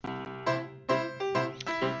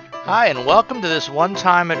Hi, and welcome to this One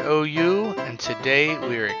Time at OU. And today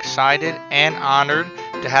we are excited and honored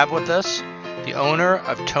to have with us the owner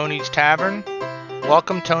of Tony's Tavern.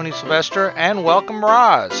 Welcome, Tony Sylvester, and welcome,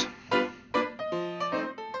 Roz.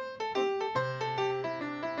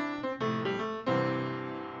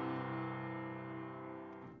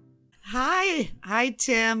 Hi,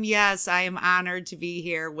 Tim. Yes, I am honored to be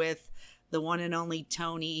here with the one and only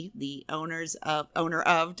Tony, the owner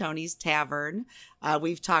of Tony's Tavern.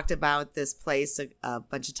 We've talked about this place a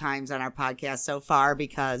bunch of times on our podcast so far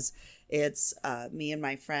because it's me and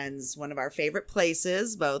my friends one of our favorite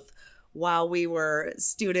places, both while we were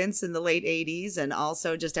students in the late 80s and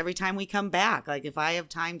also just every time we come back. Like if I have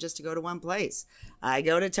time just to go to one place, I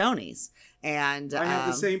go to Tony's. And I have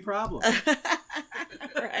the same problem.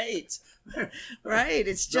 Right. Right.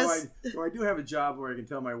 It's just. I do have a job where I can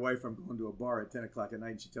tell my wife I'm going to a bar at 10 o'clock at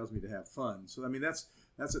night and she tells me to have fun. So, I mean, that's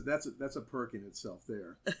a perk in itself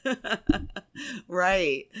there.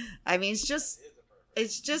 Right. I mean, it's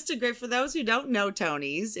just a great, for those who don't know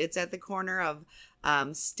Tony's, it's at the corner of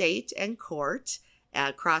State and Court,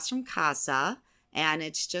 across from Casa. And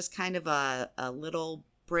it's just kind of a little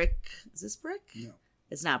brick. Is this brick? No.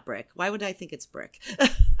 It's not brick. Why would I think it's brick?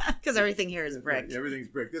 Because everything here is brick. Everything's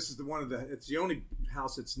brick. This is it's the only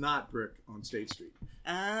house that's not brick on State Street.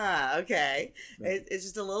 Ah, okay. So. It's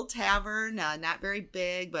just a little tavern, not very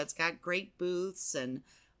big, but it's got great booths and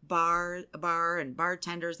bar and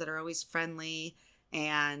bartenders that are always friendly,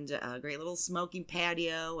 and a great little smoking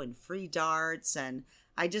patio and free darts. And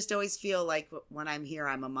I just always feel like when I'm here,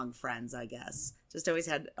 I'm among friends, I guess. Just always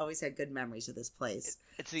had good memories of this place.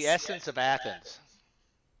 It's the essence of Athens.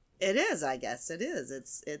 It is, I guess. It is.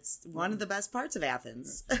 It's one of the best parts of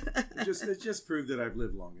Athens. It just proved that I've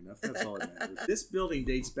lived long enough. That's all that matters. This building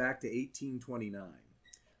dates back to 1829.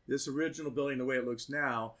 This original building, the way it looks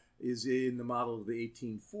now, is in the model of the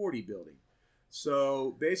 1840 building.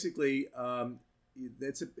 So basically,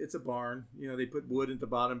 it's a barn. You know, they put wood at the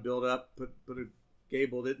bottom, build up,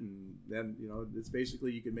 gabled it, and then it's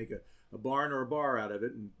basically you can make a barn or a bar out of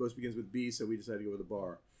it. And both begins with B, so we decided to go with a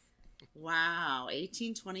bar. Wow,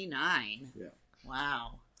 1829. Yeah.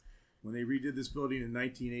 Wow. When they redid this building in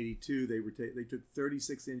 1982, they took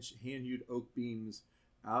 36-inch hand-hewed oak beams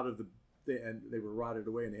out of and they were rotted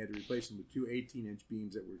away, and they had to replace them with two 18-inch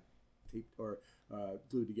beams that were taped or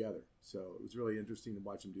glued together. So it was really interesting to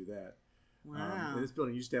watch them do that. Wow. And this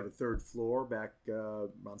building used to have a third floor back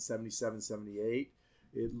around 77, 78.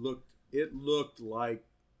 It looked like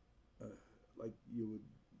you would.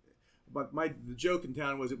 But the joke in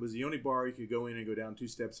town was it was the only bar you could go in and go down 2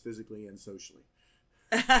 steps physically and socially.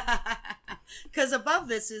 Because above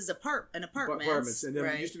this is apartments. And then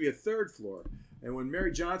there used to be a third floor. And when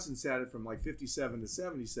Mary Johnson sat it from like 57 to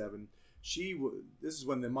 77, this is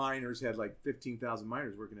when the miners had like 15,000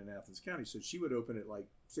 miners working in Athens County. So she would open at like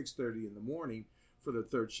 6:30 in the morning for the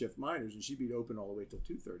third shift miners, and she'd be open all the way till 2:30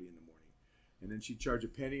 in the morning. And then she'd charge a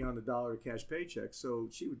penny on the dollar cash paycheck. So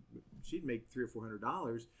she'd make $300 or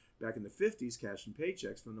 $400 back in the 50s cashing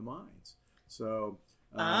paychecks from the mines. So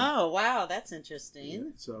oh, wow, that's interesting.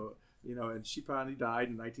 Yeah, so and she finally died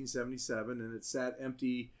in 1977, and it sat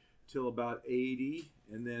empty till about 80.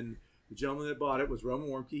 And then the gentleman that bought it was Roman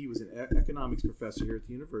Warmke. He was an economics professor here at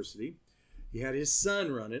the university. He had his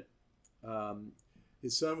son run it.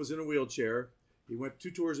 His son was in a wheelchair. He went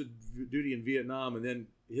 2 tours of duty in Vietnam, and then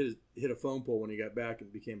hit a phone pole when he got back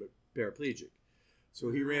and became a paraplegic. So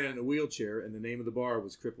he ran it in a wheelchair, and the name of the bar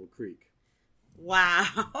was Cripple Creek. Wow.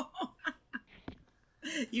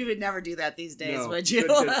 You would never do that these days, would you?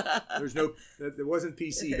 There wasn't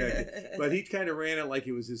PC back then. But he kind of ran it like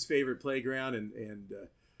it was his favorite playground, and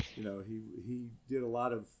he did a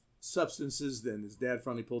lot of substances. Then his dad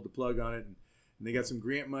finally pulled the plug on it, and they got some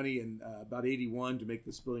grant money in about 81 to make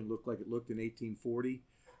this building look like it looked in 1840.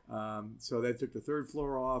 So they took the third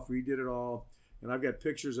floor off, redid it all. And I've got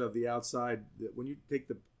pictures of the outside. When you take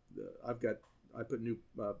I put new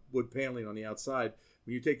wood paneling on the outside.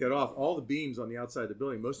 When you take that off, all the beams on the outside of the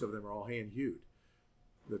building, most of them are all hand hewed.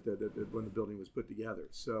 That when the building was put together.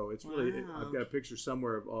 So it's really, wow. I've got a picture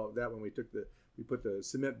somewhere of all of that when we put the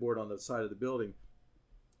cement board on the side of the building,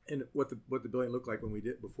 and what the building looked like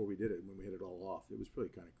before we did it, when we hit it all off. It was really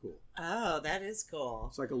kind of cool. Oh, that is cool.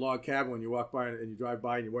 It's like a log cabin when you walk by and you drive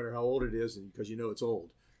by and you wonder how old it is, and because it's old.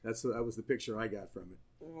 That was the picture I got from it.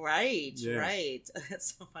 Right, yeah. Right.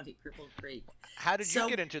 That's so funny, Cripple Creek. How did you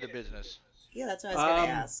get into the business? Yeah, that's what I was going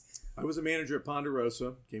to ask. I was a manager at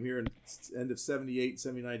Ponderosa. Came here in end of 78,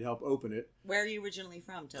 79 to help open it. Where are you originally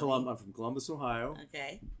from, Tony? I'm from Columbus, Ohio.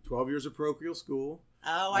 Okay. 12 years of parochial school.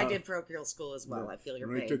 Oh, I did parochial school as well. I feel your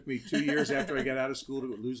pain. It took me 2 years after I got out of school to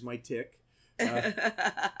lose my tick.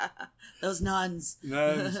 Those nuns.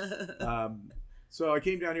 Nuns. So I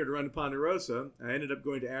came down here to run the Ponderosa. I ended up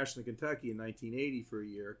going to Ashland, Kentucky in 1980 for a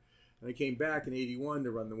year. And I came back in 81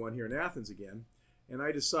 to run the one here in Athens again. And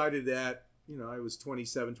I decided that, I was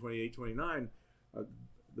 27, 28, 29.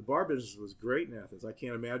 The bar business was great in Athens. I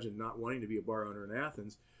can't imagine not wanting to be a bar owner in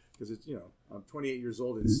Athens because it's, I'm 28 years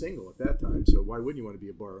old and single at that time. So why wouldn't you want to be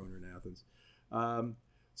a bar owner in Athens?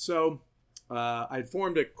 I had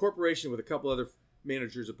formed a corporation with a couple other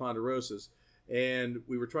managers of Ponderosas, and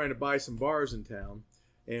we were trying to buy some bars in town,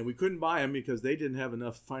 and we couldn't buy them because they didn't have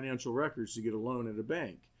enough financial records to get a loan at a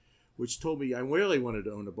bank, which told me I really wanted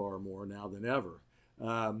to own a bar more now than ever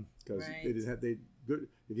because if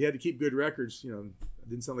you had to keep good records, it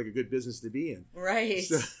didn't sound like a good business to be in. Right.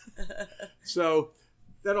 So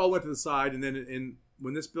that all went to the side, and then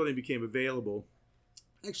when this building became available,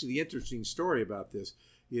 actually the interesting story about this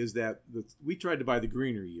is that we tried to buy the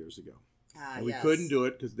Greenery years ago. And we couldn't do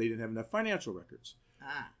it because they didn't have enough financial records.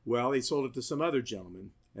 Well, they sold it to some other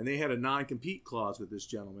gentleman, and they had a non-compete clause with this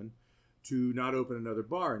gentleman to not open another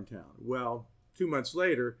bar in town. Well, 2 months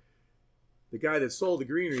later, the guy that sold the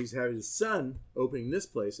Greeneries had his son opening this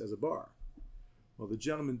place as a bar. Well, the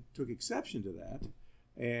gentleman took exception to that,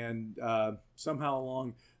 and somehow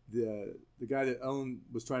along the guy that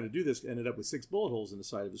was trying to do this ended up with 6 bullet holes in the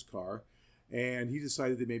side of his car, and he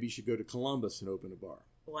decided that maybe he should go to Columbus and open a bar.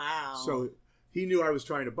 Wow. So he knew I was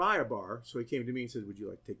trying to buy a bar, so he came to me and said, "Would you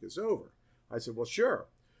like to take this over?" I said, "Well, sure."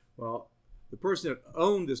 Well, the person that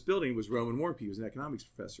owned this building was Roman Warmke. He was an economics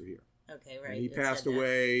professor here. Okay, right. And he passed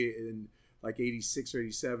away in like 86 or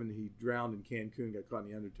 87. He drowned in Cancun, got caught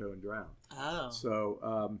in the undertow and drowned. Oh.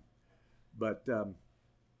 So,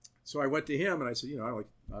 so I went to him and I said,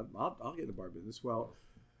 I'll get in the bar business. Well,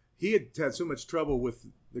 he had so much trouble with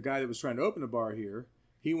the guy that was trying to open a bar here.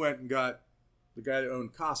 He went and got the guy that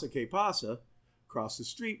owned Casa Que Pasa across the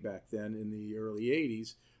street back then in the early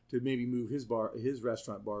 80s to maybe move his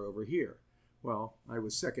restaurant bar over here. Well, I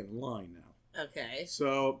was second in line now. Okay.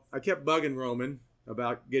 So I kept bugging Roman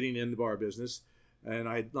about getting in the bar business, and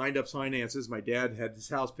I lined up finances. My dad had his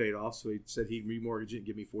house paid off, so he said he'd remortgage it and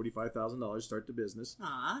give me $45,000 to start the business.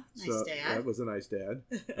 Aw, nice dad. That was a nice dad.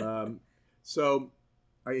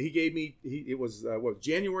 He gave me,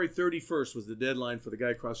 January 31st was the deadline for the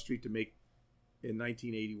guy across the street to make in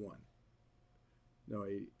 1981. No,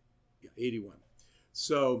 81.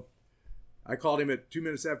 So I called him at 2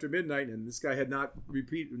 minutes after midnight, and this guy had not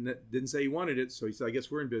didn't say he wanted it. So he said, "I guess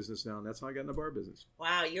we're in business now," and that's how I got in the bar business.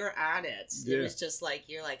 Wow, you're on it. Yeah. It was just like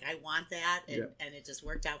you're like, I want that, and it just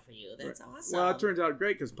worked out for you. That's awesome. Well, it turns out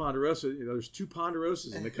great because Ponderosa, there's 2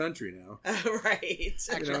 Ponderosas in the country now. Right.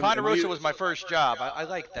 Actually, Ponderosa was my first job. I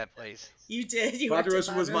liked that place. You did.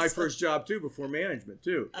 Ponderosa was my first job too, before management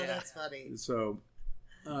too. Oh, that's funny. So,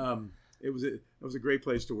 it was a great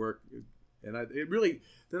place to work. And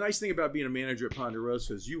the nice thing about being a manager at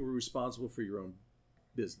Ponderosa is you were responsible for your own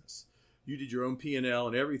business. You did your own P&L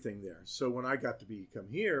and everything there. So when I got to come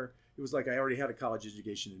here, it was like I already had a college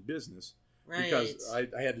education in business. Right. Because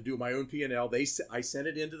I had to do my own P&L. I sent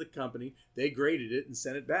it into the company. They graded it and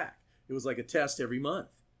sent it back. It was like a test every month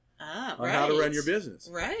on how to run your business.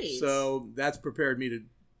 Right. So that's prepared me to,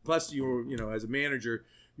 plus you were, as a manager,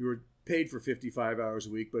 you were paid for 55 hours a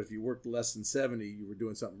week, but if you worked less than 70, you were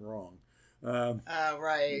doing something wrong. Right. Yeah,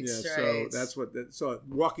 right. so that's so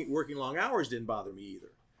working long hours didn't bother me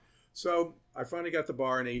either. So I finally got the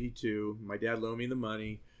bar in 82. My dad loaned me the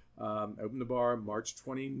money. Opened the bar March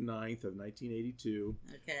 29th of 1982.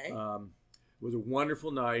 Okay. It was a wonderful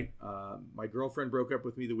night. My girlfriend broke up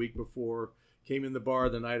with me the week before, came in the bar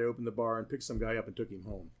the night I opened the bar and picked some guy up and took him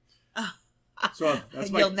home. So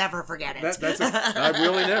you'll never forget it. I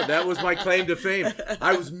really never. That was my claim to fame.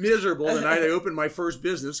 I was miserable the night I opened my first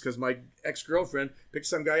business because my ex-girlfriend picked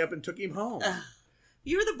some guy up and took him home.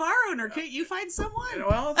 You're the bar owner. Can't you find someone?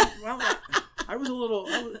 Well, I was a little.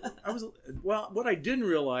 What I didn't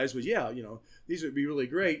realize was, these would be really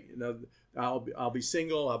great. I'll be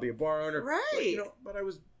single. I'll be a bar owner. Right.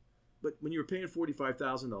 But when you're paying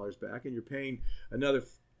 $45,000 back and you're paying another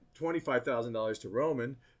 $25,000 to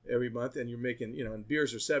Roman every month, and you're making, and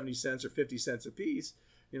beers are 70 cents or 50 cents a piece,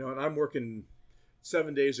 and I'm working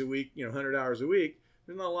 7 days a week, 100 hours a week,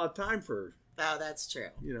 there's not a lot of time for. Oh, that's true.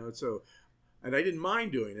 And I didn't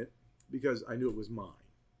mind doing it because I knew it was mine.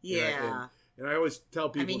 Yeah. And I always tell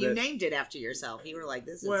people you named it after yourself. You were like,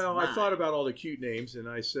 this is Well, mine. I thought about all the cute names, and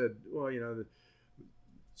I said,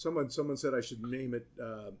 someone said I should name it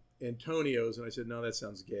Antonio's, and I said, no, that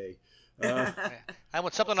sounds gay. I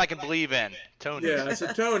want something I can believe in. Tony. Yeah, I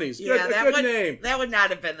said Tony's. Good Name. That would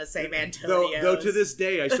not have been the same Antonio's. Though to this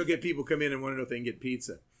day, I still get people come in and want to know if they can get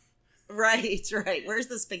pizza. Right. Where's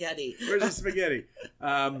the spaghetti? Where's the spaghetti?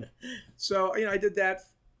 So, I did that.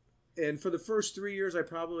 And for the first 3 years,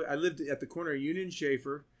 I lived at the corner of Union and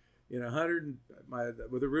Schaefer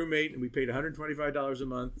with a roommate, and we paid $125 a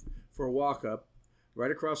month for a walk-up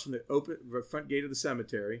right across from the front gate of the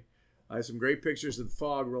cemetery. I have some great pictures of the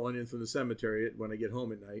fog rolling in from the cemetery when I get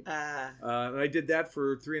home at night. And I did that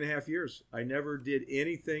for 3.5 years. I never did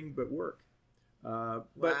anything but work. But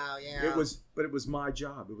wow, yeah. It was my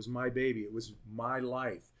job. It was my baby. It was my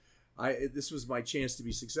life. This was my chance to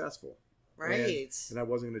be successful. Right. And I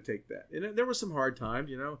wasn't going to take that. And there were some hard times,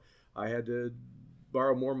 I had to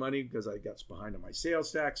borrow more money because I got behind on my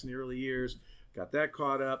sales tax in the early years, got that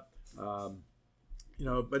caught up. But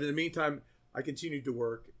in the meantime, I continued to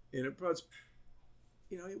work, and it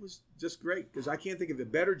was just great because I can't think of a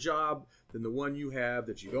better job than the one you have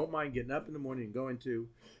that you don't mind getting up in the morning and going to,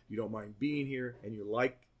 you don't mind being here, and you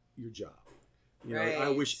like your job. Right. I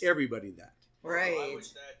wish everybody that. Right. Oh, I wish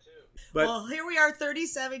that too. But, well, here we are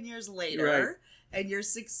 37 years later, right. And you're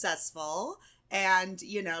successful. And,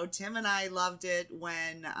 Tim and I loved it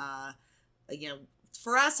when,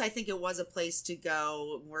 for us, I think it was a place to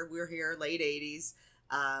go. We're here late 80s,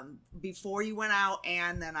 before you went out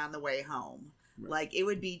and then on the way home. Right. Like it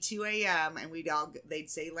would be 2 a.m. and they'd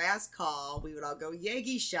say last call. We would all go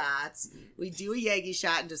Yagi shots. We'd do a Yagi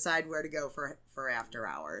shot and decide where to go for after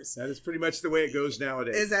hours. That is pretty much the way it goes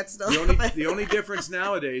nowadays. Is that still the only difference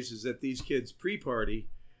nowadays is that these kids pre-party,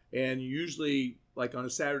 and usually like on a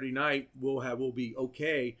Saturday night we'll be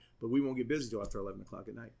okay, but we won't get busy till after 11 o'clock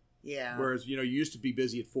at night. Yeah. Whereas you used to be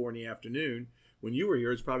busy at 4 in the afternoon. When you were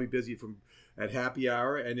here, it's probably busy at happy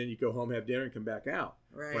hour, and then you go home, have dinner, and come back out.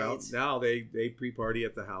 Right. Well, now they pre-party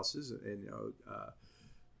at the houses, and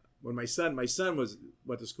when my son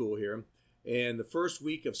went to school here, and the first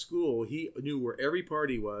week of school, he knew where every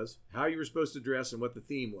party was, how you were supposed to dress, and what the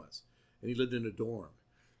theme was, and he lived in a dorm.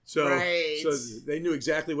 So they knew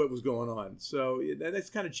exactly what was going on. So that's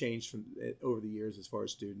kind of changed over the years as far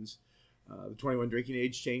as students. The 21 drinking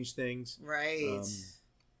age changed things. Right.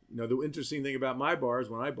 The interesting thing about my bar is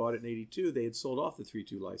when I bought it in 82, they had sold off the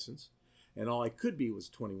 3-2 license, and all I could be was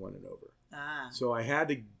 21 and over. So I had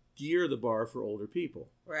to gear the bar for older people.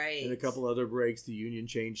 Right. And a couple other breaks. The Union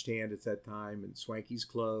changed hand at that time, and Swanky's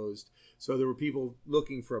closed. So there were people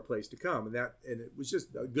looking for a place to come, and it was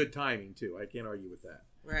just a good timing too. I can't argue with that.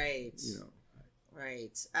 Right.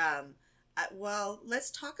 Right. Well,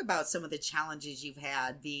 let's talk about some of the challenges you've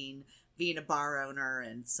had being a bar owner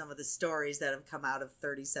and some of the stories that have come out of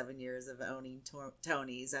 37 years of owning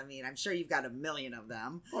Tony's. I mean, I'm sure you've got a million of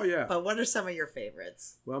them. Oh, yeah. But what are some of your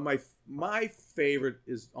favorites? Well, my favorite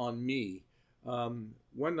is on me.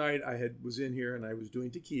 One night I was in here and I was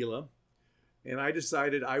doing tequila, and I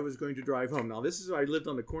decided I was going to drive home. Now, I lived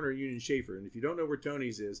on the corner of Union and Schaefer, and if you don't know where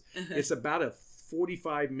Tony's is, it's about a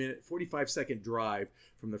 45-second drive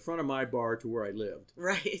from the front of my bar to where I lived.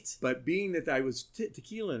 Right. But being that I was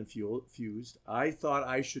tequila infused, I thought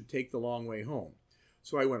I should take the long way home.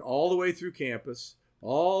 So I went all the way through campus,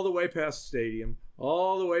 all the way past the stadium,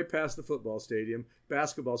 all the way past the football stadium,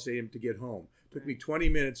 basketball stadium to get home. It took me 20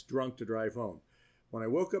 minutes drunk to drive home. When I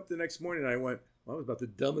woke up the next morning, I went, well, that was about the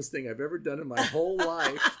dumbest thing I've ever done in my whole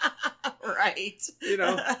life. Right.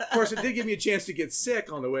 Of course, it did give me a chance to get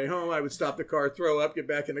sick on the way home. I would stop the car, throw up, get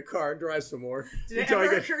back in the car, and drive some more. Did it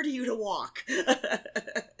ever occur to you to walk?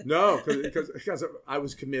 No, because I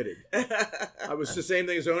was committed. I was the same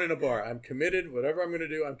thing as owning a bar. I'm committed. Whatever I'm going to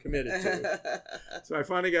do, I'm committed to. So I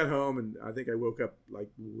finally got home, and I think I woke up like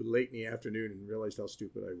late in the afternoon and realized how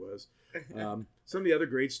stupid I was. Some of the other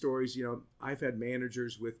great stories, I've had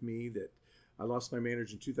managers with me that I lost my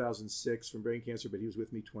manager in 2006 from brain cancer, but he was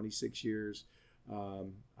with me 26 years.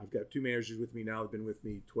 I've got 2 managers with me now. They've been with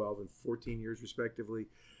me 12 and 14 years, respectively.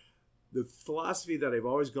 The philosophy that I've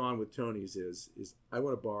always gone with Tony's is I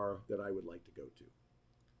want a bar that I would like to go to.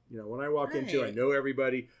 When I walk into, I know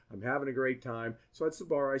everybody. I'm having a great time. So that's the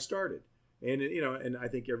bar I started. And, and I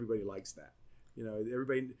think everybody likes that.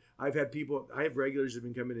 I have regulars that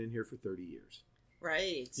have been coming in here for 30 years.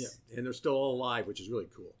 Right. Yeah, and they're still all alive, which is really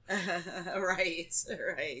cool. Right.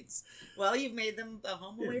 Well, you've made them a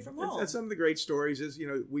home away from home. And some of the great stories is,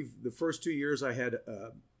 the first 2 years I had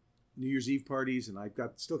New Year's Eve parties, and I've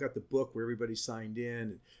still got the book where everybody signed in,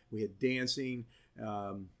 and we had dancing.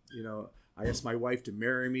 I asked my wife to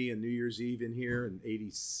marry me on New Year's Eve in here in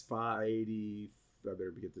 85. I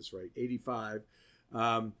better get this right, 85.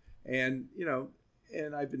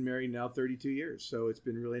 And I've been married now 32 years, so it's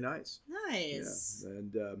been really nice. Nice. Yeah.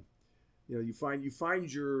 And you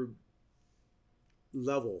find your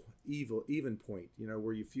level, even point,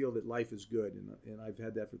 where you feel that life is good, and I've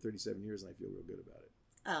had that for 37 years, and I feel real good about it.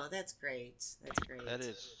 Oh, that's great. That's great.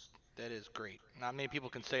 That is great. Not many people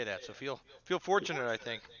can say that, so feel fortunate, I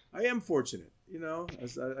think. I am fortunate.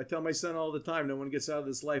 As I tell my son all the time, no one gets out of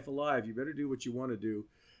this life alive. You better do what you want to do,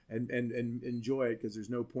 and enjoy it, because there's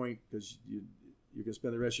no point, because you're gonna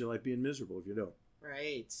spend the rest of your life being miserable if you don't.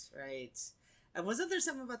 Right, right. And wasn't there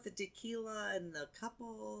something about the tequila and the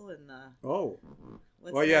couple and the? Oh,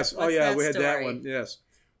 What's yes. that- Oh, what's yeah. that We had that story? one. Yes,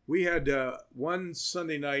 we had one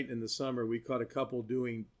Sunday night in the summer. We caught a couple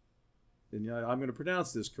doing, and I'm going to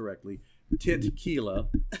pronounce this correctly, tequila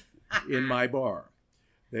in my bar.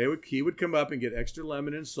 He would come up and get extra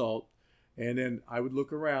lemon and salt, and then I would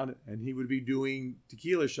look around, and he would be doing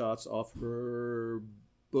tequila shots off her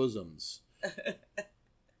bosoms,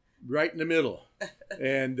 right in the middle,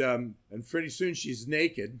 and pretty soon she's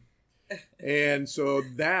naked, and so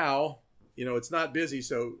now it's not busy,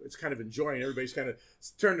 so it's kind of enjoying. Everybody's kind of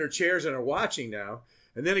turned their chairs and are watching now,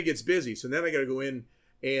 and then it gets busy. So then I got to go in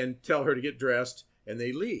and tell her to get dressed, and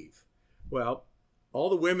they leave. Well, all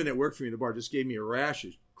the women that worked for me in the bar just gave me a rash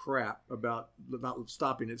of crap about not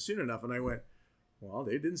stopping it soon enough, and I went, well,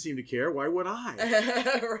 they didn't seem to care. Why would I?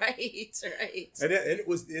 Right.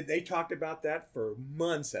 And they talked about that for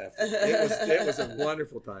months after. It was a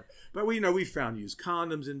wonderful time. But we found used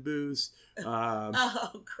condoms in booths.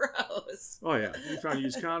 Oh, gross. Oh yeah, we found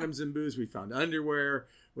used condoms in booths. We found underwear.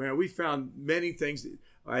 Well, we found many things.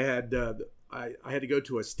 I had to go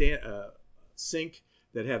to a sink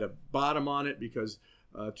that had a bottom on it, because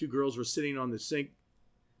two girls were sitting on the sink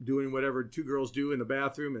doing whatever two girls do in the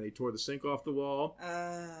bathroom, and they tore the sink off the wall.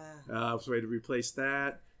 So we had to replace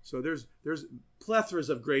that. So there's plethoras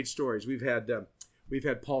of great stories. We've had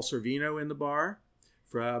Paul Sorvino in the bar.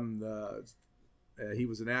 He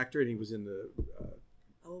was an actor, and he was in the.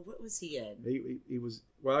 What was he in?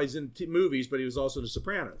 He's in movies, but he was also in The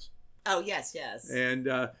Sopranos. Oh, yes. And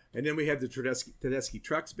then we had the Tedeschi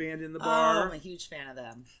Trucks band in the bar. Oh, I'm a huge fan of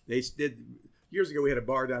them. They did. Years ago, we had a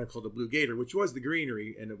bar down called the Blue Gator, which was the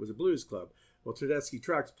Greenery, and it was a blues club. Well, Tedeschi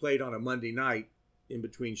Trucks played on a Monday night in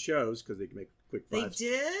between shows, because they could make quick fives. They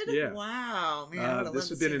did? Yeah. Wow. Man, I would've this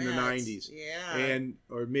loved had to been in see the that. 90s.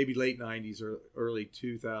 Yeah. Or maybe late 90s or early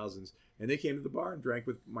 2000s. And they came to the bar and drank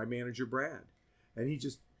with my manager, Brad. And he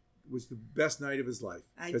just was the best night of his life,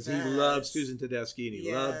 because he loved Susan Tedeschi, and he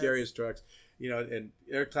loved Darius Trucks. And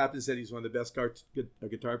Eric Clapton said he's one of the best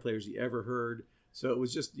guitar players he ever heard. So it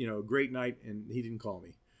was just, a great night, and he didn't call me.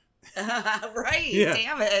 Right. Yeah.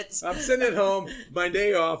 Damn it. I'm sitting at home, my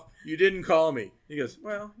day off. You didn't call me. He goes,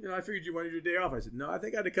 well, I figured you wanted your day off. I said, no, I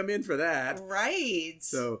think I had to come in for that. Right.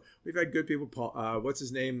 So we've had good people. Paul, what's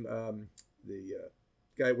his name? The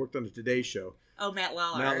guy who worked on the Today Show. Oh, Matt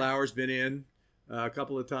Lauer. Matt Lauer's been in a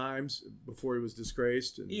couple of times before he was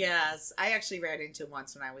disgraced. And Yes. I actually ran into him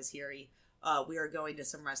once when I was here. We were going to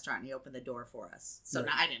some restaurant, and he opened the door for us. So Right.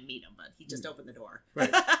 now I didn't meet him, but he just opened the door.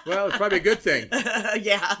 Right. Well, it's probably a good thing.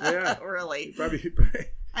 Yeah. Really. Probably.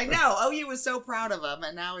 I know. OU was so proud of him,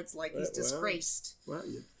 and now it's like he's disgraced. Well,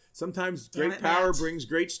 sometimes Damn great it, power Matt. brings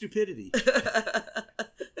great stupidity.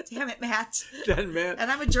 Damn it, Matt. Matt.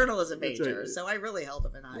 And I'm a journalism That's major, right. so I really held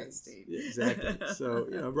him in high esteem. Yeah, exactly.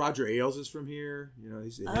 So Roger Ailes is from here.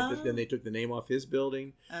 Then they took the name off his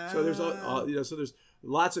building. So there's so there's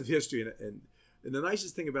lots of history, and the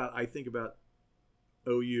nicest thing about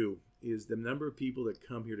OU is the number of people that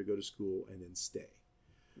come here to go to school and then stay.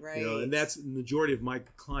 Right. And that's the majority of my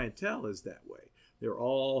clientele is that way. They're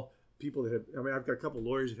all people that have. I mean, I've got a couple of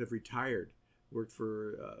lawyers that have retired, worked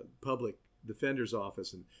for public defender's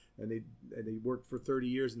office, and they worked for 30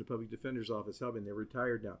 years in the public defender's office helping. They're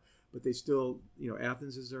retired now, but they still,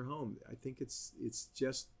 Athens is their home. I think it's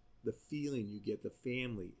just the feeling you get, the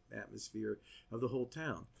family atmosphere of the whole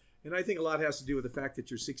town. And I think a lot has to do with the fact that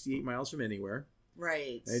you're 68 miles from anywhere.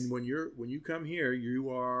 Right. And when you come here,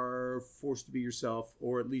 you are forced to be yourself,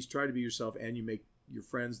 or at least try to be yourself, and you make your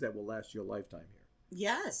friends that will last you a lifetime here.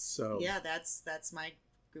 Yes. So yeah, that's my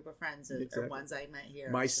group of friends, Exactly. or ones I met here.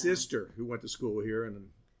 My so. sister, who went to school here, and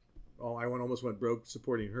I almost went broke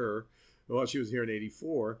supporting her. Well, she was here in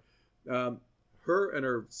 '84. Her and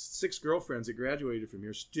her 6 girlfriends that graduated from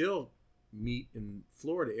here still meet in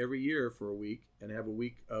Florida every year for a week and have a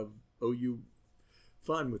week of OU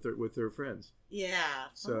fun with their friends. Yeah,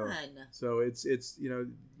 fun. So it's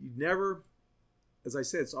you never, as I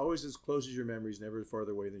said, it's always as close as your memories, never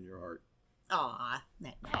farther away than your heart. Aw,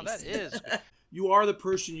 nice. Oh, that is. You are the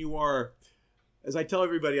person you are. As I tell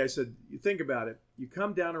everybody, I said, you think about it. You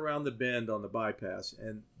come down around the bend on the bypass,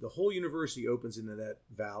 and the whole university opens into that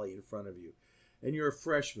valley in front of you. And you're a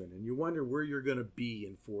freshman, and you wonder where you're going to be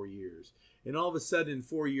in 4 years. And all of a sudden, in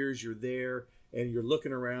 4 years, you're there, and you're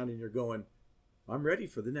looking around, and you're going, I'm ready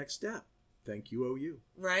for the next step. thank you, OU.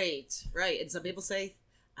 Right. And some people say,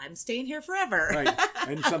 I'm staying here forever. Right.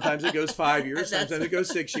 And sometimes it goes 5 years, sometimes it goes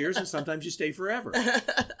 6 years, and sometimes you stay forever.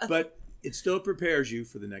 But it still prepares you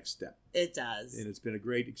for the next step. It does. And it's been a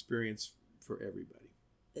great experience for everybody.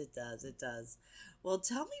 It does. Well,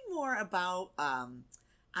 tell me more about,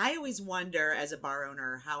 I always wonder as a bar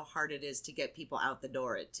owner how hard it is to get people out the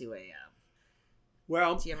door at 2 a.m.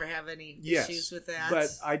 Well, do you ever have any yes, issues with that? But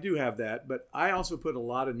I do have that. But I also put a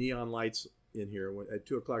lot of neon lights in here at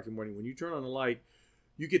 2 o'clock in the morning. When you turn on the light,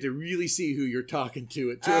 you get to really see who you're talking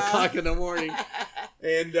to at 2 o'clock in the morning.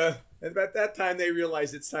 And at that time, they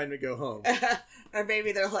realize it's time to go home. Or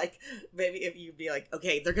maybe they're like, maybe if you'd be like,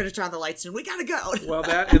 okay, they're going to turn on the lights soon. We got to go. Well,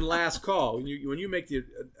 that and last call. When you make the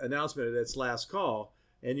announcement that it's last call,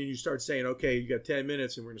 and then you start saying, okay, you got 10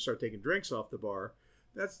 minutes and we're going to start taking drinks off the bar,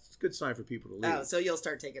 that's a good sign for people to leave. Oh, so you'll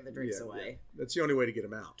start taking the drinks away. Yeah. That's the only way to get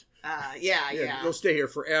them out. Yeah. They'll stay here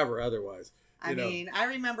forever otherwise. I mean, I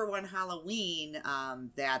remember one Halloween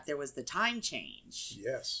that there was the time change.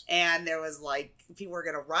 Yes. And there was like, people were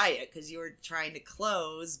going to riot because you were trying to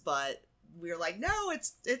close, but we were like, no,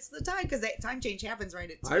 it's the time because that time change happens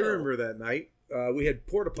right at 2. I remember that night. We had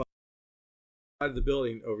porta potties out of the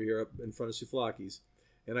building over here up in front of Souflaki's.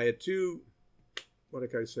 And I had two, what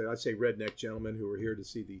did I say? I'd say redneck gentlemen who were here to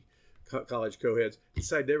see the college co-heads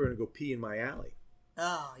decide they were going to go pee in my alley.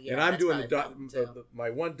 Oh, yeah. And I'm doing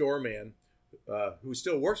my one doorman, who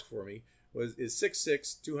still works for me, is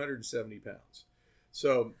 6'6", 270 pounds.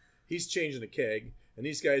 So he's changing a keg, and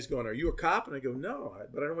these guys going, "Are you a cop?" And I go, "No,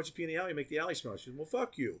 but I don't want you to pee in the alley. Make the alley smell." She said, "Well,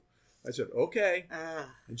 fuck you." I said, "Okay."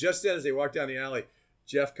 And just then, as they walk down the alley,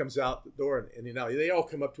 Jeff comes out the door, and the alley. They all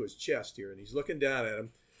come up to his chest here, and he's looking down at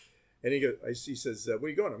him. And he says, "Where are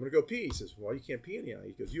you going?" "I'm going to go pee." He says, "Well, you can't pee in the alley."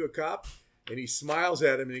 He goes, "You a cop?" And he smiles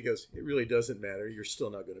at him and he goes, "It really doesn't matter. You're still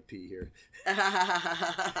not going to pee here."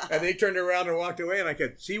 And they turned around and walked away. And I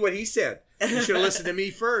could see what he said. You should have listened to me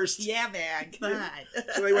first. Yeah, man. Come on.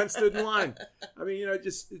 So they went and stood in line. I mean,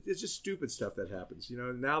 it's just stupid stuff that happens.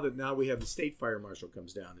 Now we have the state fire marshal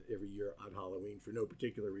comes down every year on Halloween for no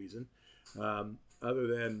particular reason, other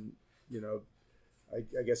than,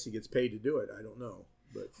 I guess he gets paid to do it. I don't know.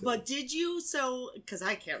 But did you, because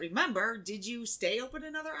I can't remember, did you stay open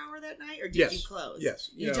another hour that night or did you close? Yes.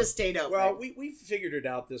 You just stayed open. Well, we figured it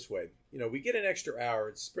out this way. We get an extra hour.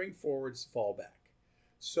 It's spring forwards, fall back.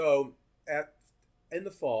 So in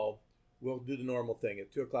the fall, we'll do the normal thing.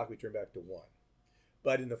 At 2 o'clock, we turn back to 1.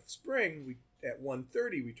 But in the spring, at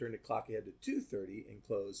 1:30, we turn the clock ahead to 2:30 and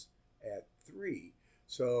close at 3.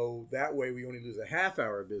 So that way we only lose a half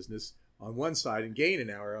hour of business on one side and gain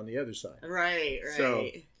an hour on the other side. Right. So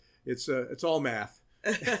it's all math.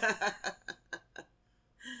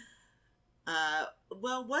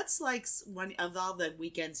 Well, what's like one of all the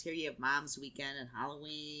weekends here? You have Mom's weekend and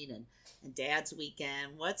Halloween and Dad's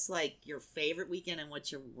weekend. What's like your favorite weekend and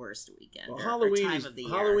what's your worst weekend? Well, or time of the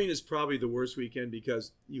year? Halloween is probably the worst weekend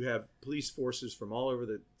because you have police forces from all over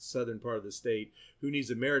the southern part of the state who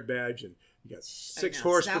needs a merit badge, and you got 6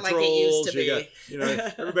 horse patrols. Like it used to be. You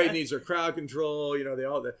got, everybody needs their crowd control.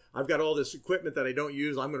 I've got all this equipment that I don't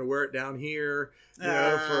use. I'm going to wear it down here,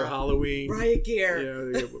 for Halloween. Riot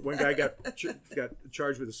gear. One guy got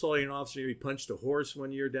charged with assaulting an officer. He punched a horse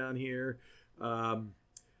one year down here.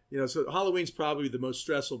 So Halloween's probably the most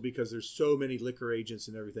stressful because there's so many liquor agents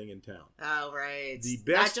and everything in town. Oh, right.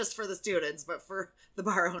 Not just for the students, but for the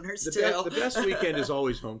bar owners too. The best weekend is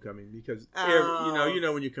always homecoming because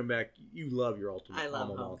when you come back, you love your ultimate. I love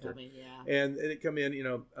alma homecoming, mater. And it come in,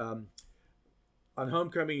 on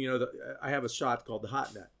homecoming, I have a shot called the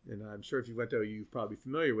Hot Nut, and I'm sure if you went to, you're probably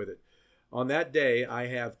familiar with it. On that day, I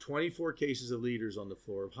have 24 cases of liters on the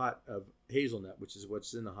floor of hazelnut, which is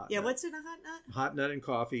what's in the hot nut. Yeah, what's in a hot nut? Hot nut and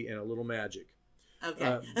coffee and a little magic.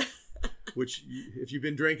 Okay. Which, if you've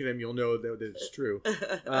been drinking them, you'll know that it's true.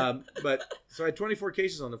 So I had 24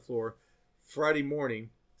 cases on the floor. Friday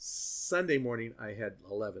morning, Sunday morning, I had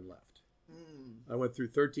 11 left. I went through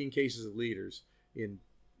 13 cases of liters in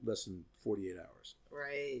less than 48 hours.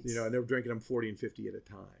 Right. And they were drinking them 40 and 50 at a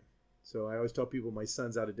time. So I always tell people my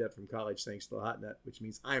son's out of debt from college thanks to the Hot Nut, which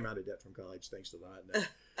means I'm out of debt from college thanks to the Hot Nut.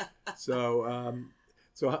 So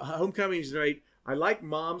homecoming's right. I like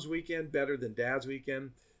Mom's weekend better than Dad's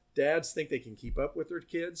weekend. Dads think they can keep up with their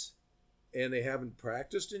kids, and they haven't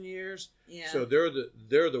practiced in years. Yeah. So they're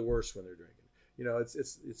the worst when they're drinking.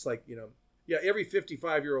 It's like every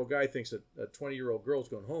 55-year-old guy thinks a 20-year-old girl's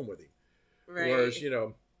going home with him. Right. Whereas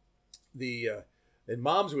in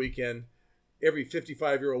Mom's weekend, every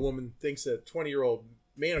 55-year-old woman thinks a 20-year-old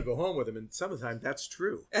man will go home with him, and sometimes that's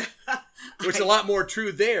true. Which is a lot more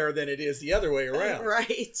true there than it is the other way around.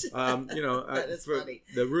 Right. That is funny.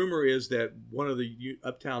 The rumor is that one of the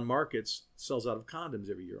uptown markets sells out of condoms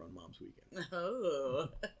every year on Mom's Weekend. Oh.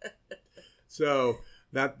 So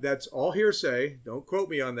that's all hearsay. Don't quote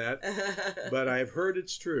me on that. But I've heard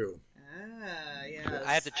it's true. Ah, yes.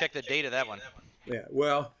 I have to check the date of that one. Yeah.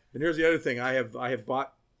 Well, and here's the other thing. I have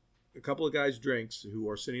bought a couple of guys drinks who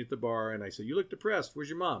are sitting at the bar, and I said, "You look depressed. Where's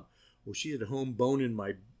your mom?" "Well, she's at home boning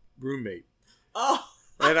my roommate." Oh.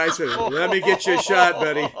 And I said, "Let me get you a shot,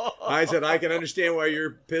 buddy." I said, "I can understand why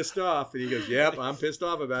you're pissed off." And he goes, "Yep, I'm pissed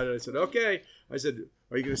off about it." I said, "Okay." I said,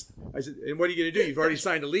 "Are you gonna?" I said, "And what are you gonna do? You've already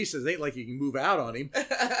signed a lease. It ain't like you can move out on him."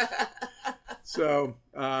 So,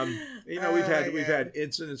 we've had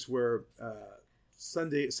incidents where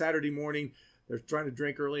Saturday morning, they're trying to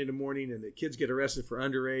drink early in the morning, and the kids get arrested for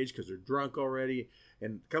underage because they're drunk already.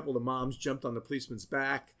 And a couple of the moms jumped on the policeman's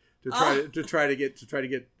back to try to get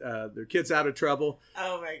their kids out of trouble.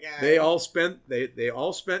 Oh my God! They all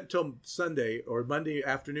spent till Sunday or Monday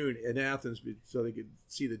afternoon in Athens so they could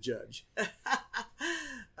see the judge.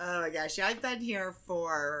 Oh my gosh! I've been here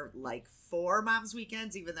for like 4 Mom's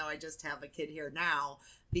Weekends, even though I just have a kid here now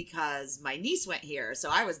because my niece went here. So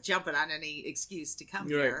I was jumping on any excuse to come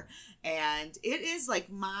here. And it is like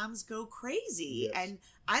moms go crazy. Yes. And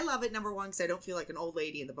I love it, number one, because I don't feel like an old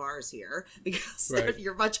lady in the bars here because Right.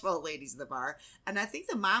 you're a bunch of old ladies in the bar. And I think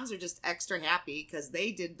the moms are just extra happy because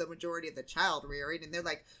they did the majority of the child rearing. And they're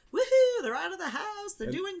like, woohoo, they're out of the house. They're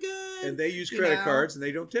doing good. And they use credit cards, and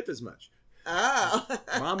they don't tip as much. Oh.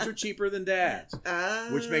 Moms are cheaper than dads,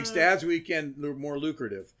 Oh. which makes dad's weekend more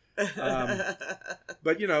lucrative.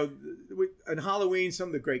 But on Halloween, some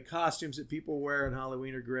of the great costumes that people wear on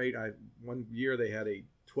Halloween are great. One year they had a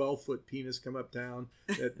 12-foot penis come uptown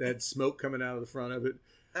that had smoke coming out of the front of it.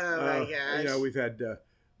 Oh my gosh! We've had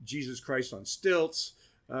Jesus Christ on stilts.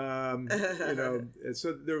 And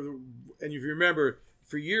so there. And if you remember,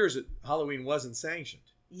 for years Halloween wasn't sanctioned.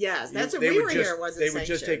 Yes, that's what They we would were just- here. Wasn't They would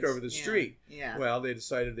just take sanctioned. over the street. Yeah. Well, they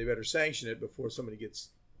decided they better sanction it before somebody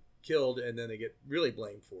gets killed, and then they get really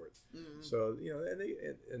blamed for it. Mm. So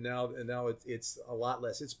and now it's a lot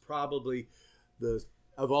less. It's probably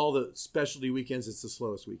of all the specialty weekends, it's the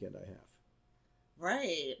slowest weekend I have.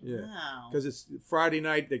 Right. Yeah. Wow. Because it's Friday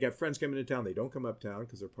night, they got friends coming into town. They don't come uptown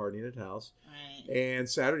because they're partying at house. Right. And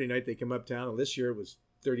Saturday night they come uptown. And this year it was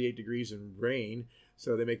 38 degrees and rain,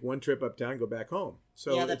 so they make one trip uptown, and go back home.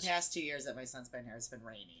 So yeah, the past 2 years that my son's been here, it's been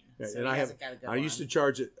raining. Yeah, So and he I hasn't got a good I used to one.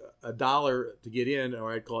 charge $1 to get in,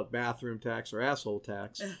 or I'd call it bathroom tax or asshole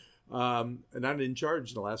tax. And I didn't charge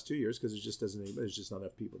in the last 2 years because it just doesn't. There's just not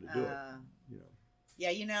enough people to do it. Yeah,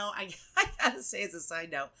 I gotta say as a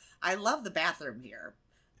side note, I love the bathroom here.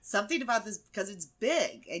 Something about this because it's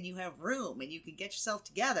big and you have room and you can get yourself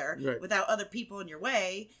together Right. without other people in your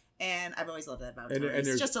way. And I've always loved that about And Tony's.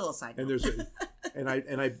 there's- Just a little side note. And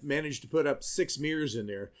I managed to put up 6 mirrors in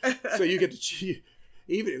there, so you get to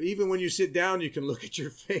even when you sit down, you can look at your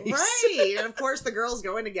face. Right, and of course the girls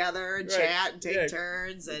go in together and Right. chat and take Yeah,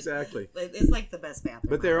 turns. And exactly. It's like the best bathroom.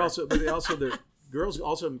 But they ever. also the girls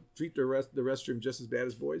also treat the restroom just as bad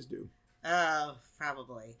as boys do. Oh,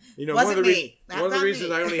 probably. One Wasn't of the me. one of the Not reasons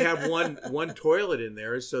me. I only have one toilet in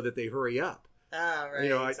there is so that they hurry up. Oh,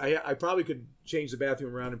 right. I probably could change the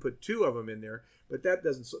bathroom around and put 2 of them in there, but that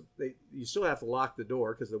doesn't. You still have to lock the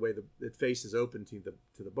door because the way it faces open to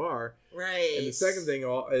the bar. Right. And the second thing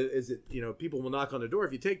is that people will knock on the door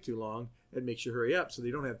if you take too long. It makes you hurry up, so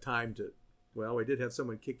they don't have time to. Well, I did have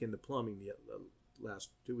someone kick in the plumbing the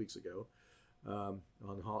last 2 weeks ago on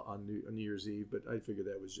New Year's Eve, but I figured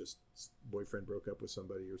that was just boyfriend broke up with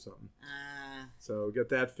somebody or something. So got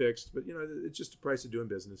that fixed, but it's just the price of doing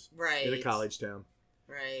business Right. in a college town.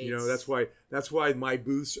 Right. That's why my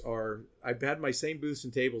booths are. I've had my same booths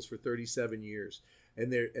and tables for 37 years,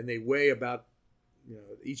 and they weigh about,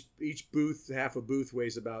 each booth, half a booth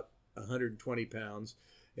weighs about 120 pounds,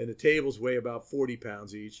 and the tables weigh about 40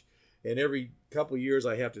 pounds each. And every couple of years,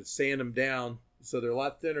 I have to sand them down so they're a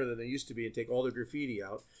lot thinner than they used to be, and take all the graffiti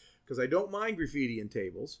out, because I don't mind graffiti in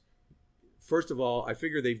tables. First of all, I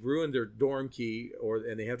figure they've ruined their dorm key,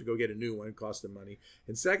 and they have to go get a new one. It costs them money.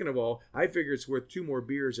 And second of all, I figure it's worth 2 more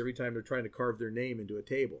beers every time they're trying to carve their name into a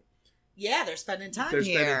table. Yeah, they're spending time They're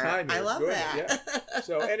here. spending time here. I love Good, that. yeah.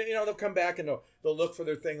 So, and they'll come back and they'll look for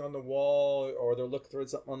their thing on the wall, or they'll look for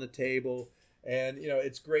something on the table. And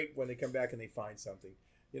it's great when they come back and they find something.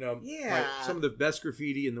 Yeah. Some of the best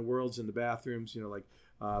graffiti in the world's in the bathrooms. Like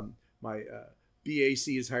my BAC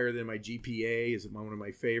is higher than my GPA is one of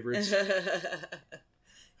my favorites.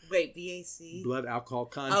 Wait, BAC? Blood alcohol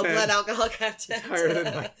content. Oh, blood alcohol content. It's higher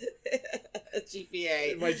than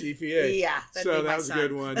GPA. My GPA. Yeah, so that was a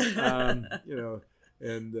good one.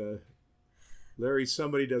 And Larry,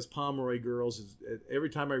 somebody does Pomeroy Girls. Every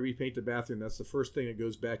time I repaint the bathroom, that's the first thing that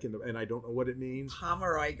goes back in and I don't know what it means.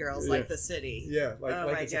 Pomeroy Girls, like the city. Yeah,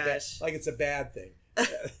 like it's a bad thing.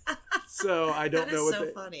 So I don't know what. That is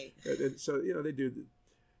so funny. So they do,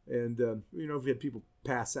 and if we had people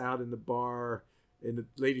pass out in the bar, in the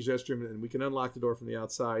ladies' restroom, and we can unlock the door from the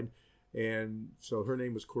outside, and so her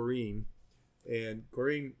name was Corrine, and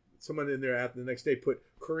Corrine. Someone in there after the next day put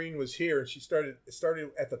Corrine was here, and she started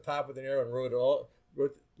at the top with an arrow and wrote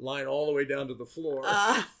the line all the way down to the floor,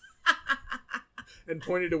 and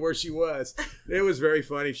pointed to where she was. It was very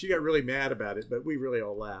funny. She got really mad about it, but we really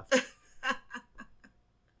all laughed.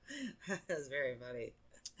 That's very funny.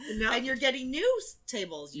 And you're getting new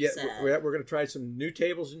tables. You said we're going to try some new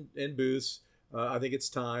tables and booths. I think it's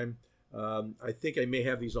time. I think I may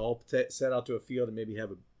have these all set out to a field and maybe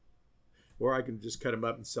have or I can just cut them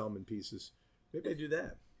up and sell them in pieces. Maybe I do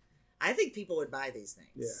that. I think people would buy these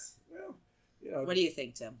things. Yeah. Well, What do you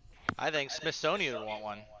think, Tim? I think Smithsonian would want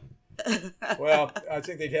one. Well, I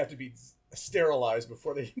think they'd have to be sterilized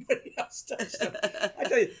before anybody else touched them. I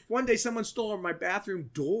tell you, one day someone stole my bathroom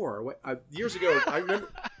door. Years ago, I remember.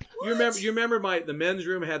 You remember the men's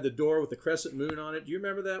room had the door with the crescent moon on it? Do you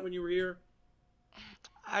remember that when you were here?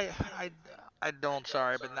 I don't,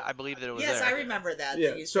 sorry, but I believe that it was yes, there. I remember that.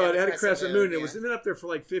 Yeah, so it had a crescent moon. Yeah. It was in up there for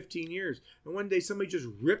like 15 years. And one day somebody just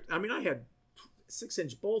ripped, I had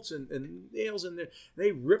 6-inch bolts and nails in there.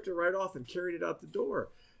 They ripped it right off and carried it out the door.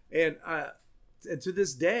 And to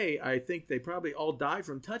this day, I think they probably all died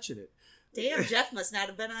from touching it. Damn, Jeff must not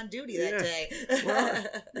have been on duty that day. Well,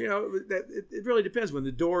 it really depends. When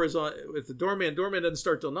the door is on, if the doorman doesn't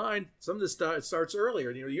start till 9, some of this starts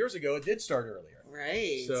earlier. Years ago, it did start earlier.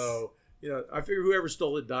 Right. So, I figure whoever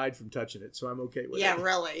stole it died from touching it, so I'm okay with it. Yeah,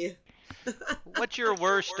 really. What's your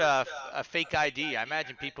worst fake ID? I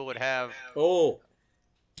imagine people would have. Oh,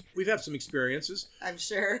 we've had some experiences. I'm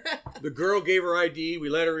sure. The girl gave her ID. We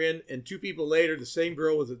let her in, and 2 people later, the same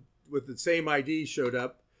girl with the same ID showed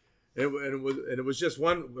up. And it was just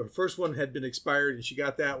one. The first one had been expired, and she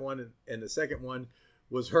got that one, and the second one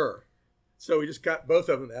was her. So we just got both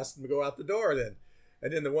of them and asked them to go out the door then.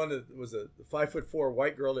 And then the one that was a 5'4"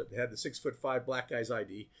 white girl that had the 6'5" black guy's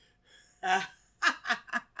ID. What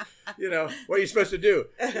are you supposed to do?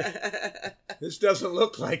 This doesn't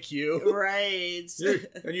look like you. Right.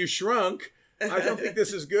 And you shrunk. I don't think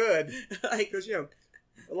this is good. Because, a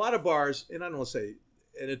lot of bars, and I don't want to say,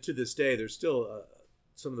 and to this day, there's still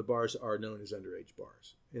some of the bars are known as underage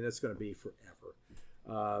bars. And that's going to be forever.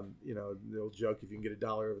 The old joke, if you can get $1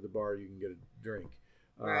 over the bar, you can get a drink.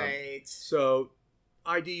 Right. So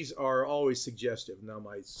IDs are always suggestive. Now,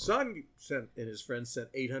 my son and his friends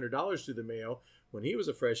sent $800 through the mail when he was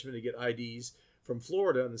a freshman to get IDs from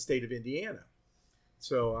Florida and the state of Indiana.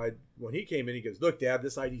 So when he came in, he goes, "Look, Dad,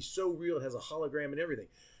 this ID's so real. It has a hologram and everything."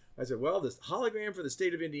 I said, "Well, this hologram for the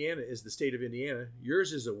state of Indiana is the state of Indiana.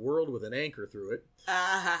 Yours is a world with an anchor through it."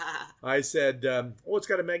 I said, "It's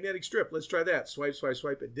got a magnetic strip. Let's try that." Swipe, swipe,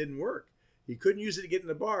 swipe. It didn't work. He couldn't use it to get in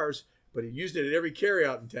the bars, but he used it at every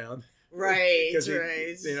carryout in town. Right,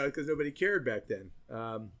 right. Because nobody cared back then.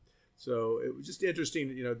 So it was just interesting,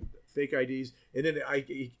 fake IDs. And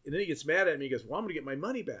then he gets mad at me. He goes, "Well, I'm going to get my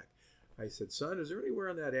money back." I said, "Son, is there anywhere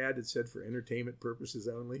on that ad that said for entertainment purposes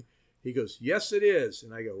only?" He goes, "Yes, it is."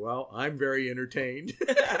 And I go, "Well, I'm very entertained."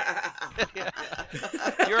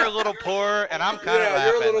 You're a little poor, and I'm kind of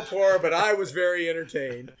laughing. You're a little poor, but I was very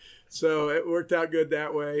entertained. So it worked out good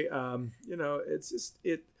that way. It's just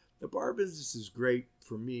the bar business is great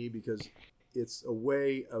for me because it's a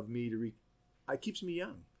way of me it keeps me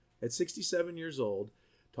young. At 67 years old,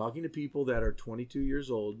 talking to people that are 22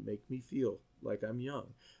 years old make me feel like I'm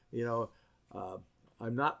young.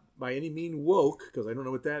 I'm not by any mean woke because I don't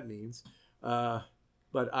know what that means,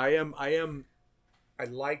 but I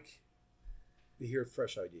like to hear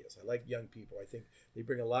fresh ideas. I like young people. I think they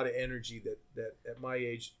bring a lot of energy that at my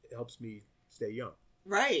age helps me stay young.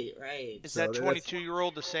 Right. Is that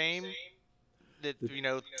 22-year-old the same that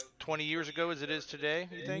 20 years ago as it is today,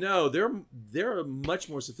 you think? No, they're much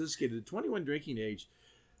more sophisticated. The 21 drinking age,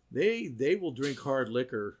 they will drink hard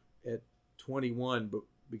liquor at 21, but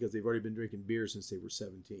because they've already been drinking beer since they were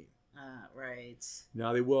 17. Right.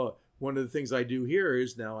 Now they will. One of the things I do here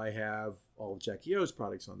is now I have all of Jackie O's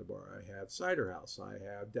products on the bar. I have Cider House. I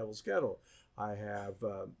have Devil's Kettle. I have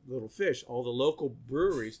Little Fish. All the local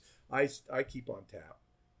breweries I keep on tap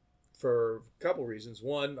for a couple reasons.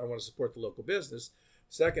 One, I want to support the local business.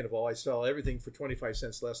 Second of all, I sell everything for 25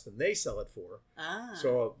 cents less than they sell it for.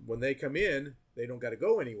 So when they come in, they don't got to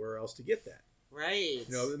go anywhere else to get that. Right.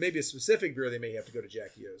 Maybe a specific beer they may have to go to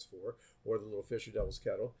Jackie O's for, or the Little Fisher Devil's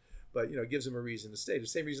Kettle, but it gives them a reason to stay. The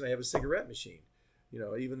same reason I have a cigarette machine.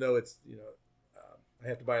 Even though it's I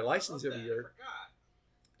have to buy a license every year.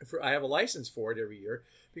 I have a license for it every year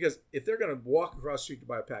because if they're going to walk across the street to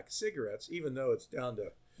buy a pack of cigarettes, even though it's down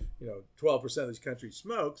to 12% of this country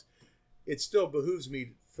smokes, it still behooves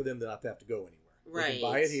me for them not to have to go anywhere. Right. They can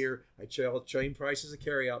buy it here. I chain prices of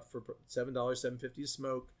carry out for $7, $7.50 a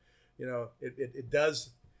smoke.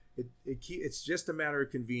 It's just a matter of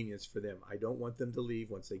convenience for them. I don't want them to leave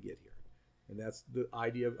once they get here, and that's the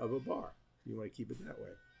idea of a bar. You want to keep it that way.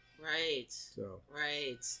 Right. So.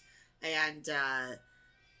 Right. And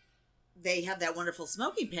they have that wonderful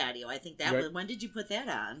smoking patio. I think that right. was, when did you put that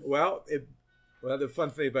on? Well, the fun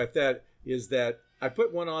thing about that is that I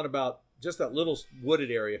put one on about just that little wooded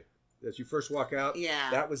area as you first walk out. Yeah.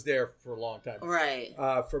 That was there for a long time. Right.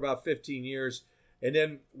 For about 15 years. And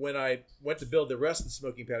then when I went to build the rest of the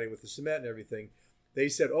smoking patio with the cement and everything, they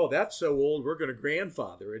said, "Oh, that's so old, we're going to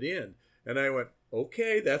grandfather it in." And I went,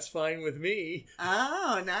 "Okay, that's fine with me."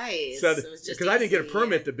 Oh, nice. So because I didn't get a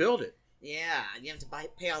permit to build it. Yeah, you have to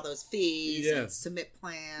pay all those fees and submit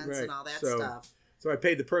plans right. and all that stuff. So I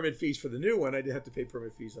paid the permit fees for the new one. I didn't have to pay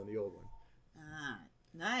permit fees on the old one. Ah,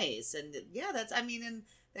 nice. And and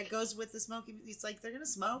that goes with the smoking. It's like they're going to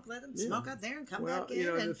smoke. let them smoke out there and come back in.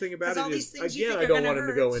 The thing about it is, again, I don't want them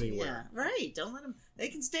to go anywhere. Yeah, right. Don't let them. They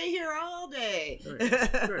can stay here all day. Right.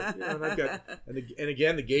 And I've got, and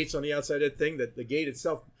again, the gates on the outside of that thing, the gate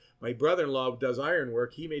itself, my brother-in-law does iron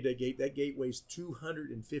work. He made that gate. That gate weighs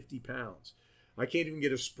 250 pounds. I can't even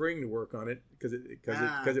get a spring to work on it because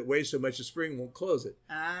it weighs so much. The spring won't close it.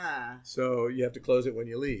 So you have to close it when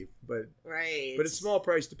you leave. But it's a small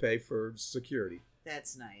price to pay for security.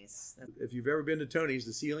 That's nice. If you've ever been to Tony's,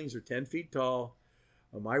 the ceilings are 10 feet tall.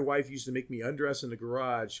 My wife used to make me undress in the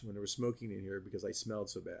garage when there was smoking in here because I smelled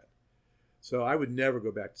so bad. So I would never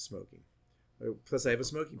go back to smoking. Plus, I have a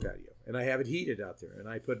smoking patio, and I have it heated out there. And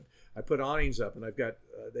I put awnings up, and I've got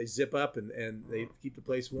they zip up and they keep the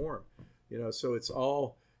place warm. So it's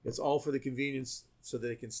all for the convenience so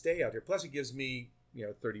that it can stay out here. Plus, it gives me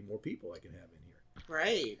 30 more people I can have in here.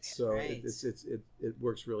 Right. So it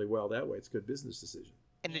works really well that way. It's a good business decision.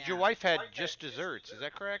 And did your wife had Just Desserts? Is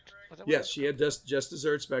that correct? Yes, she had just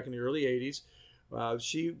Desserts back in the early 80s.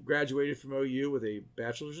 She graduated from OU with a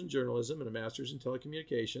bachelor's in journalism and a master's in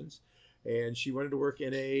telecommunications, and she wanted to work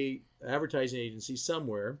in a advertising agency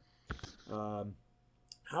somewhere.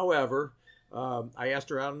 However, I asked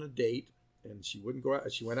her out on a date, and she wouldn't go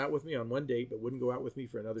out. She went out with me on one date, but wouldn't go out with me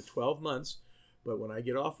for another 12 months. But when I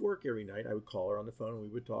get off work every night, I would call her on the phone, and we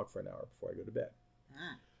would talk for an hour before I go to bed.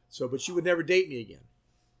 But she would never date me again.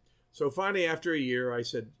 So finally, after a year, I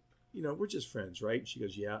said, we're just friends, right? She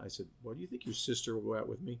goes, yeah. I said, well, do you think your sister will go out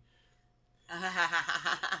with me?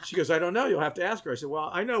 She goes, I don't know. You'll have to ask her. I said, well,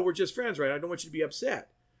 I know we're just friends, right? I don't want you to be upset.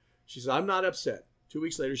 She said, I'm not upset. 2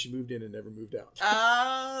 weeks later, she moved in and never moved out.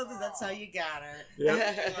 Oh, that's how you got her.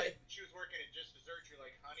 Yeah. She was working at Just Desserts. You're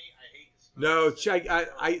like, honey, I hate this. No,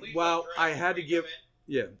 I had to give,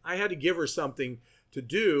 I had to give her something to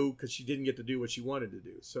do because she didn't get to do what she wanted to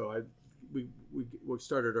do. So we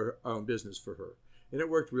started our own business for her, and it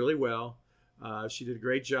worked really well. She did a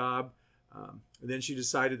great job. And then she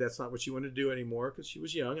decided that's not what she wanted to do anymore because she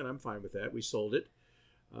was young, and I'm fine with that. We sold it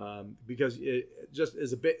because it just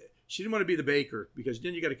as a bit. She didn't want to be the baker because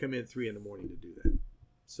then you got to come in at 3 a.m. to do that.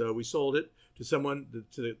 So we sold it to someone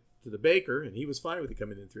to the baker, and he was fine with it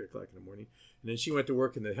coming in at 3 o'clock in the morning. And then she went to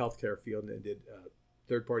work in the healthcare field and did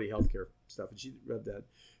third-party healthcare stuff, and she read that.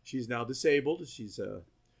 She's now disabled. She's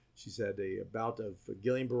had a bout of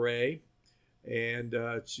Guillain-Barré, and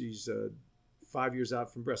she's 5 years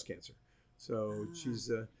out from breast cancer. So she's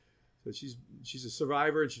a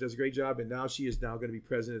survivor, and she does a great job. And now she is going to be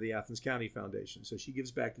president of the Athens County Foundation. So she gives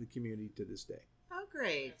back to the community to this day. Oh,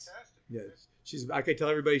 great! Yes, she's. I can tell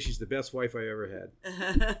everybody she's the best wife I ever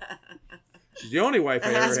had. She's the only wife I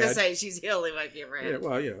ever had. I was gonna say she's the only wife you ever had. Yeah,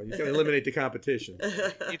 well, you can eliminate the competition.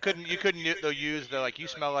 You couldn't use the you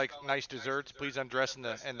smell like nice desserts. Please undress in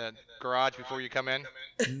the garage before you come in.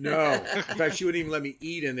 No, in fact, she wouldn't even let me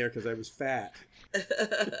eat in there because I was fat.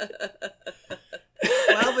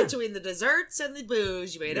 Well, between the desserts and the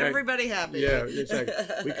booze, you made everybody happy. Yeah, exactly.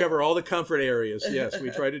 We cover all the comfort areas. Yes,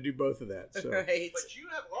 we try to do both of that. So. Right. But you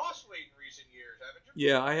have lost weight in recent years, haven't you?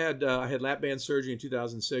 Yeah, I had lap band surgery in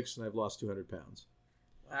 2006, and I've lost 200 pounds.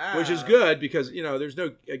 Wow. Which is good because there's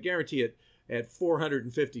no guarantee at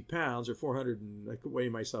 450 pounds or 400, and I could weigh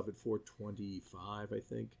myself at 425, I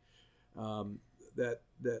think. That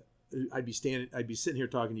I'd be sitting here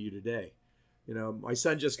talking to you today. My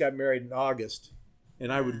son just got married in August,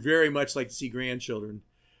 and I would very much like to see grandchildren.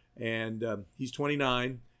 And he's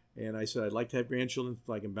 29, and I said, I'd like to have grandchildren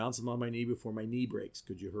so I can bounce them on my knee before my knee breaks.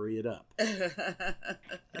 Could you hurry it up? Yeah,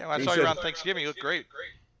 when I saw you around Thanksgiving, you look great.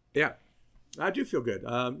 Yeah, I do feel good.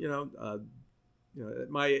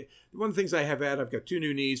 My one of the things I have had, I've got 2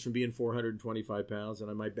 new knees from being 425 pounds,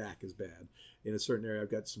 and my back is bad. In a certain area,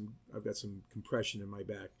 I've got some compression in my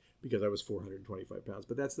back because I was 425 pounds.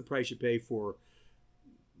 But that's the price you pay for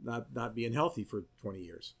not being healthy for 20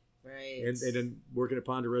 years. Right. And then working at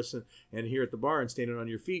Ponderosa and here at the bar and standing on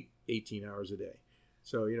your feet 18 hours a day.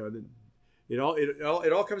 So, it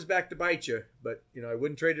all comes back to bite you. But, I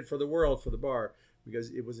wouldn't trade it for the world, for the bar,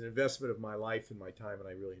 because it was an investment of my life and my time, and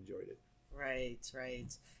I really enjoyed it. Right.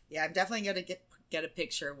 Yeah, I'm definitely going to get a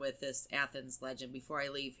picture with this Athens legend before I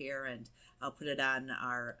leave here, and I'll put it on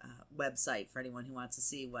our website for anyone who wants to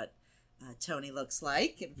see what Tony looks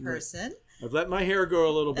like in person. I've let my hair grow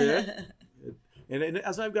a little bit. And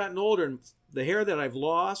as I've gotten older, and the hair that I've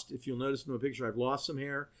lost, if you'll notice from the picture, I've lost some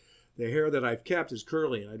hair. The hair that I've kept is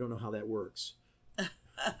curly, and I don't know how that works.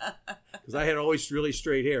 Because I had always really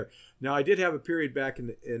straight hair. Now, I did have a period back in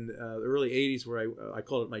the early 80s where I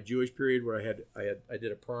called it my Jewish period, where I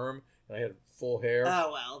did a perm, and I had full hair.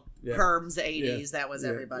 Oh, well, yeah. Perms 80s, that was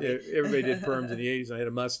everybody. Yeah, everybody did perms in the 80s. I had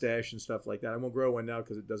a mustache and stuff like that. I won't grow one now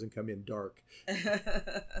because it doesn't come in dark.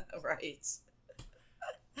 Right.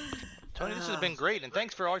 Tony, this has been great, and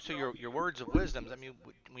thanks for also your words of wisdom. I mean,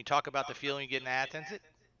 when we talk about the feeling you get in Athens,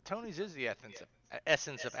 Tony's is the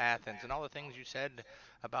essence of Athens, and all the things you said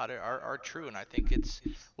about it are true, and I think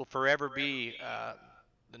will forever be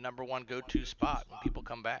the number one go-to spot when people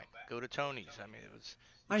come back. Go to Tony's. I mean,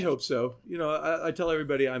 I hope so. I tell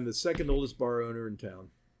everybody I'm the second oldest bar owner in town.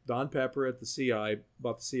 Don Pepper at the CI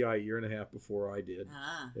bought the CI a year and a half before I did,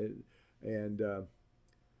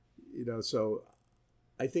 so.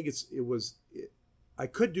 I think I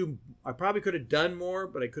probably could have done more,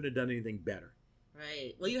 but I couldn't have done anything better.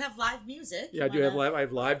 Right. Well, you have live music. Yeah, I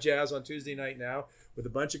have live jazz on Tuesday night now with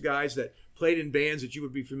a bunch of guys that played in bands that you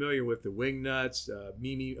would be familiar with: the Wingnuts,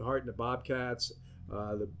 Mimi Hart and the Bobcats,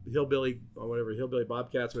 the Hillbilly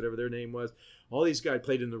Bobcats, whatever their name was. All these guys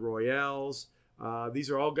played in the Royales.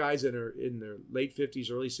 These are all guys that are in their late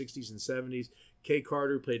 50s, early 60s, and 70s. Kay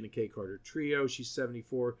Carter played in the Kay Carter Trio. She's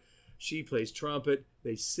 74. She plays trumpet.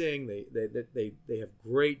 They sing. They have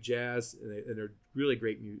great jazz, and they're really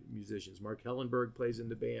great musicians. Mark Hellenberg plays in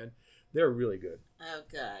the band. They're really good. Oh,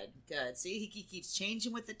 good. See, he keeps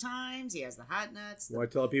changing with the times. He has the hot nuts. I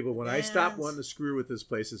tell people when I stop wanting to screw with this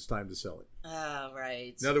place, it's time to sell it. Oh,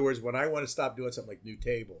 right. In other words, when I want to stop doing something like new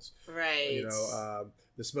tables, right?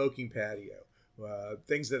 The smoking patio.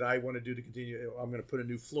 Things that I want to do to continue. I'm going to put a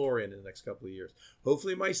new floor in the next couple of years.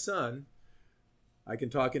 Hopefully, my son. I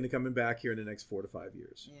can talk into coming back here in the next 4 to 5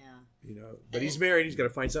 years. Yeah. But he's married. He's got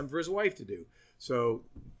to find something for his wife to do. So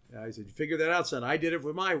I said, "You figure that out, son. I did it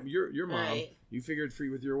with your mom. Right. You figure it free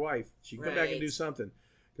with your wife. She can come back and do something."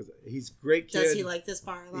 Because he's a great kid. Does he like this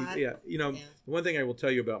bar a lot? The one thing I will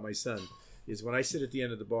tell you about my son is when I sit at the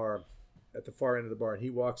end of the bar, at the far end of the bar, and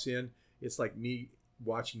he walks in, it's like me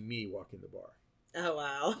watching me walk in the bar. Oh,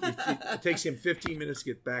 wow. It takes him 15 minutes to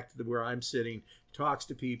get back to where I'm sitting, talks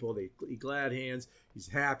to people, he glad hands, he's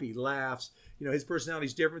happy, he laughs. His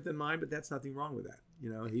personality's different than mine, but that's nothing wrong with that.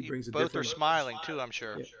 He brings a both different... are smiling too, I'm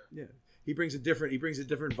sure. Yeah. He brings a different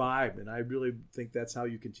vibe, and I really think that's how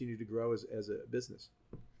you continue to grow as a business.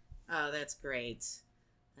 Oh, that's great.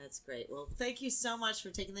 That's great. Well, thank you so much for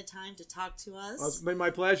taking the time to talk to us. Well, it's been my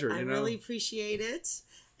pleasure. I really appreciate it.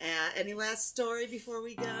 Any last story before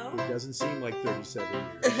we go? It doesn't seem like 37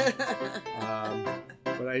 years.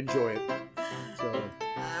 But I enjoy it. So.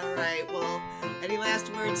 All right. Well, any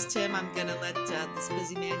last words, Tim? I'm going to let this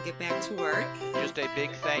busy man get back to work. Just a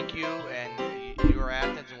big thank you. And you are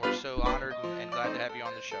Athens, and we're so honored and glad to have you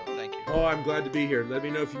on the show. Thank you. Oh, I'm glad to be here. Let me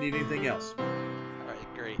know if you need anything else. All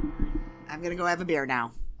right. Great. I'm going to go have a beer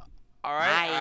now. All right. Bye.